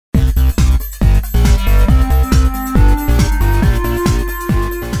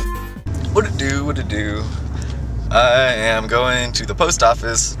I am going to the post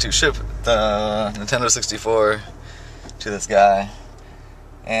office to ship the Nintendo 64 to this guy.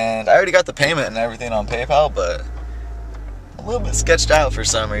 And I already got the payment and everything on PayPal, but a little bit sketched out for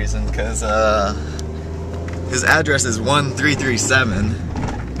some reason because his address is 1337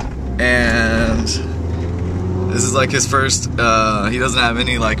 and this is like his first, he doesn't have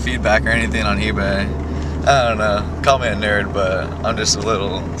any like feedback or anything on eBay. I don't know, call me a nerd, but I'm just a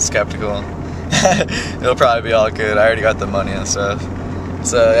little skeptical. It'll probably be all good. I already got the money and stuff.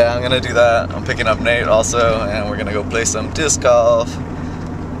 So yeah, I'm gonna do that. I'm picking up Nate also, and we're gonna go play some disc golf.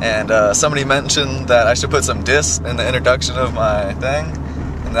 And somebody mentioned that I should put some discs in the introduction of my thing,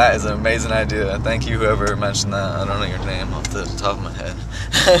 and that is an amazing idea. Thank you, whoever mentioned that. I don't know your name off the top of my head.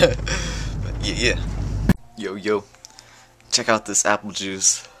 But yeah. Yo, check out this apple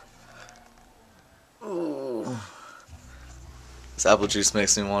juice. Ooh. This apple juice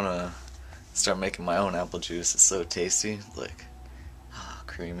makes me want to start making my own apple juice. It's so tasty, like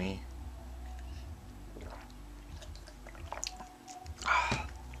creamy.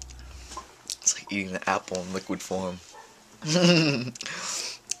 It's like eating an apple in liquid form.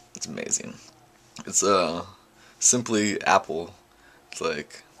 It's amazing. It's Simply Apple. It's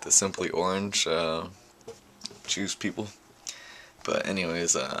like the Simply Orange juice people. But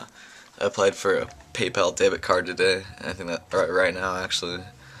anyways, I applied for a PayPal debit card today, and I think that right now actually,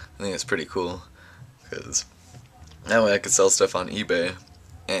 I think it's pretty cool because that way I could sell stuff on eBay,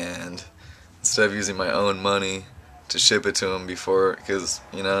 and instead of using my own money to ship it to them before, because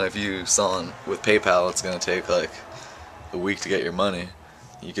you know, if you sell on with PayPal, it's gonna take like a week to get your money.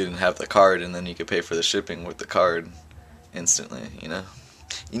 You can have the card, and then you can pay for the shipping with the card instantly. You know.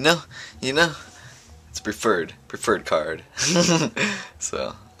 It's preferred card.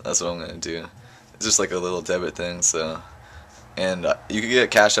 So that's what I'm gonna do. It's just like a little debit thing. So, and you can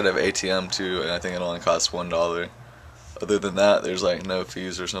get cash out of ATM too, and I think it only costs $1. Other than that, there's like no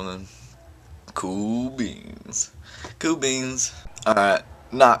fees or something. Cool beans. Cool beans. Alright,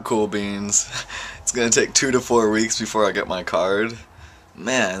 not cool beans. It's gonna take 2 to 4 weeks before I get my card.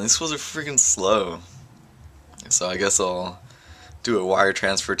 Man, these fools are freaking slow. So I guess I'll do a wire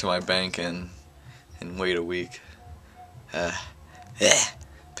transfer to my bank and wait a week.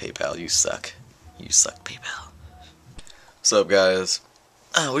 PayPal, you suck. You suck, PayPal. What's up, guys?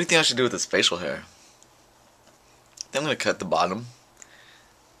 What do you think I should do with this facial hair? I think I'm gonna cut the bottom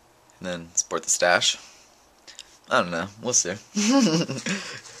and then sport the stash. I don't know. We'll see.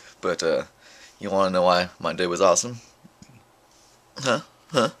 But you wanna know why my day was awesome? Huh?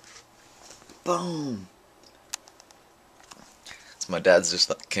 Boom. So my dad's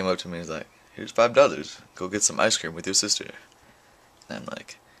just came up to me and he's like, "Here's $5. Go get some ice cream with your sister." And I'm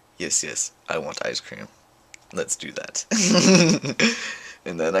like, yes, I want ice cream. Let's do that.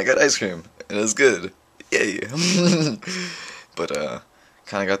 And then I got ice cream, and it was good. Yay. But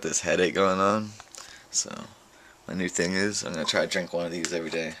kind of got this headache going on. So my new thing is I'm gonna try to drink one of these every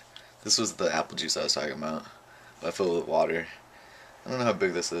day. This was the apple juice I was talking about. I fill it with water. I don't know how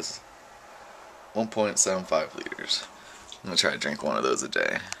big this is. 1.75 liters. I'm gonna try to drink one of those a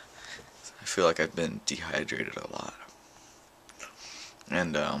day. I feel like I've been dehydrated a lot.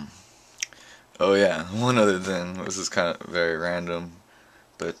 And oh yeah, one other thing. This is kind of very random,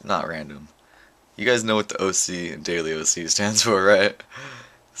 but not random. You guys know what the OC and Daily OC stands for, right?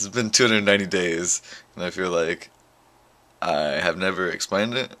 It's been 290 days, and I feel like I have never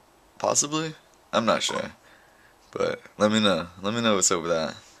explained it. Possibly, I'm not sure. But let me know. Let me know what's up with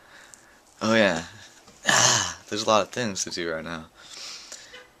that. Oh yeah. There's a lot of things to do right now.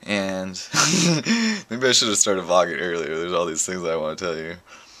 And maybe I should have started vlogging earlier. There's all these things I want to tell you.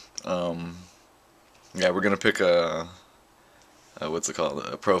 Yeah, we're gonna pick a what's it called?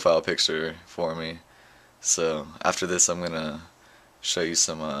 A profile picture for me. So after this, I'm gonna show you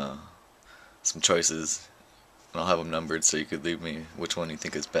some choices, and I'll have them numbered so you could leave me which one you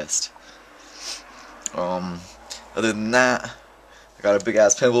think is best. Other than that, I got a big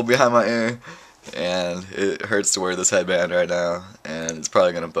ass pimple behind my ear, and it hurts to wear this headband right now, and it's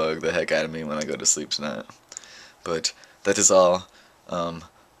probably gonna bug the heck out of me when I go to sleep tonight. But that is all.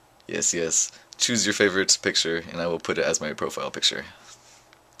 Yes. Choose your favorite picture, and I will put it as my profile picture.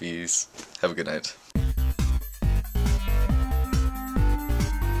 Peace. Have a good night.